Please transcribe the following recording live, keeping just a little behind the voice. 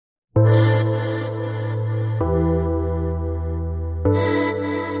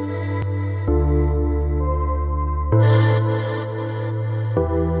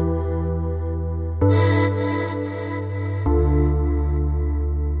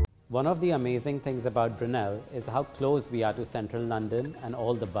One of the amazing things about Brunel is how close we are to central London and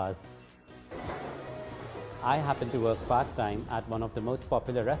all the buzz. I happen to work part-time at one of the most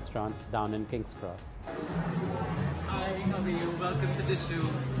popular restaurants down in King's Cross. Hi, how are you? Welcome to the show.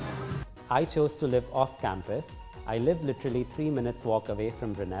 I chose to live off campus. I live literally 3 minutes walk away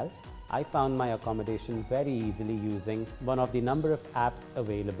from Brunel. I found my accommodation very easily using one of the number of apps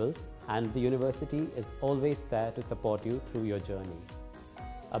available, and the university is always there to support you through your journey.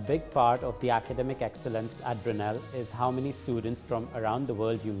 A big part of the academic excellence at Brunel is how many students from around the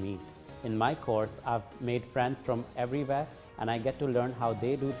world you meet. In my course, I've made friends from everywhere, and I get to learn how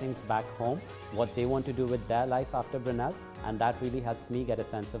they do things back home, what they want to do with their life after Brunel, and that really helps me get a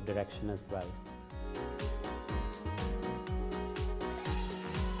sense of direction as well.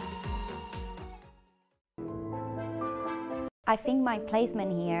 I think my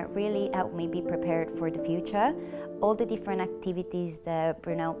placement here really helped me be prepared for the future. All the different activities the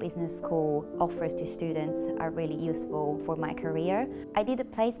Brunel Business School offers to students are really useful for my career. I did a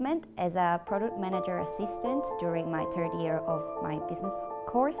placement as a product manager assistant during my 3rd year of my business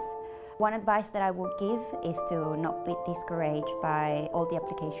course. One advice that I would give is to not be discouraged by all the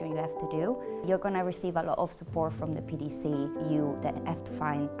application you have to do. You're going to receive a lot of support from the PDC. You then have to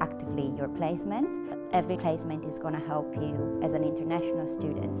find actively your placement. Every placement is going to help you as an international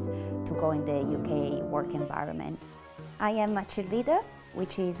student to go in the UK work environment. I am a cheerleader,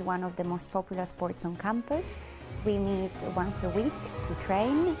 which is one of the most popular sports on campus. We meet once a week to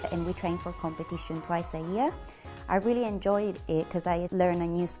train, and we train for competition twice a year. I really enjoyed it because I learn a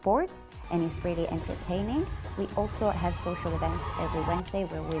new sport and it's really entertaining. We also have social events every Wednesday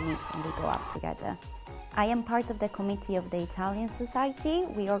where we meet and we go out together. I am part of the committee of the Italian Society.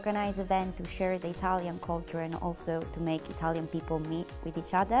 We organize events to share the Italian culture and also to make Italian people meet with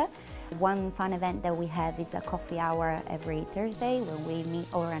each other. One fun event that we have is a coffee hour every Thursday when we meet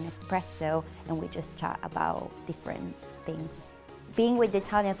over an espresso and we just chat about different things. Being with the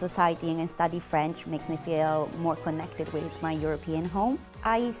Italian Society and study French makes me feel more connected with my European home.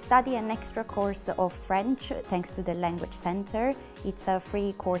 I study an extra course of French thanks to the Language Center. It's a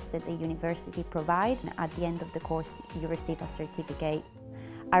free course that the university provides. At the end of the course, you receive a certificate.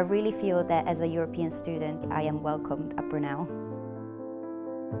 I really feel that as a European student, I am welcomed at Brunel.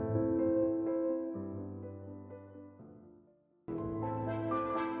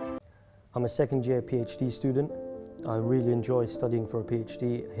 I'm a 2nd year PhD student. I really enjoy studying for a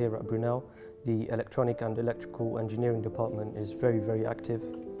PhD here at Brunel. The Electronic and Electrical Engineering department is very, very active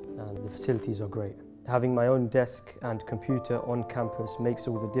and the facilities are great. Having my own desk and computer on campus makes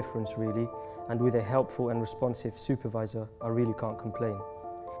all the difference really, and with a helpful and responsive supervisor, I really can't complain.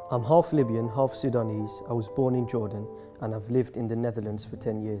 I'm half Libyan, half Sudanese. I was born in Jordan and I've lived in the Netherlands for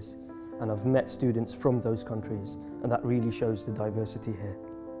 10 years. And I've met students from those countries, and that really shows the diversity here.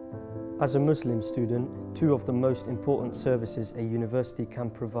 As a Muslim student, 2 of the most important services a university can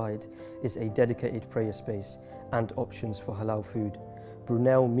provide is a dedicated prayer space and options for halal food.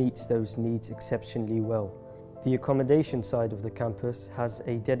 Brunel meets those needs exceptionally well. The accommodation side of the campus has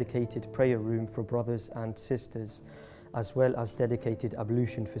a dedicated prayer room for brothers and sisters, as well as dedicated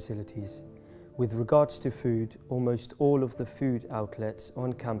ablution facilities. With regards to food, almost all of the food outlets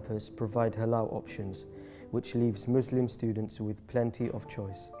on campus provide halal options, which leaves Muslim students with plenty of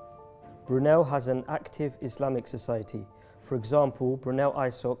choice. Brunel has an active Islamic society. For example, Brunel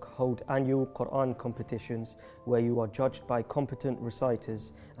ISOC hold annual Quran competitions where you are judged by competent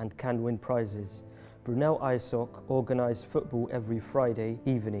reciters and can win prizes. Brunel ISOC organise football every Friday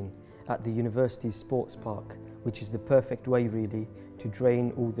evening at the university's sports park, which is the perfect way really to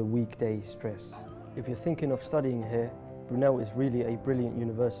drain all the weekday stress. If you're thinking of studying here, Brunel is really a brilliant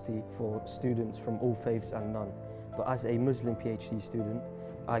university for students from all faiths and none. But as a Muslim PhD student,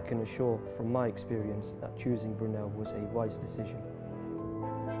 I can assure from my experience that choosing Brunel was a wise decision.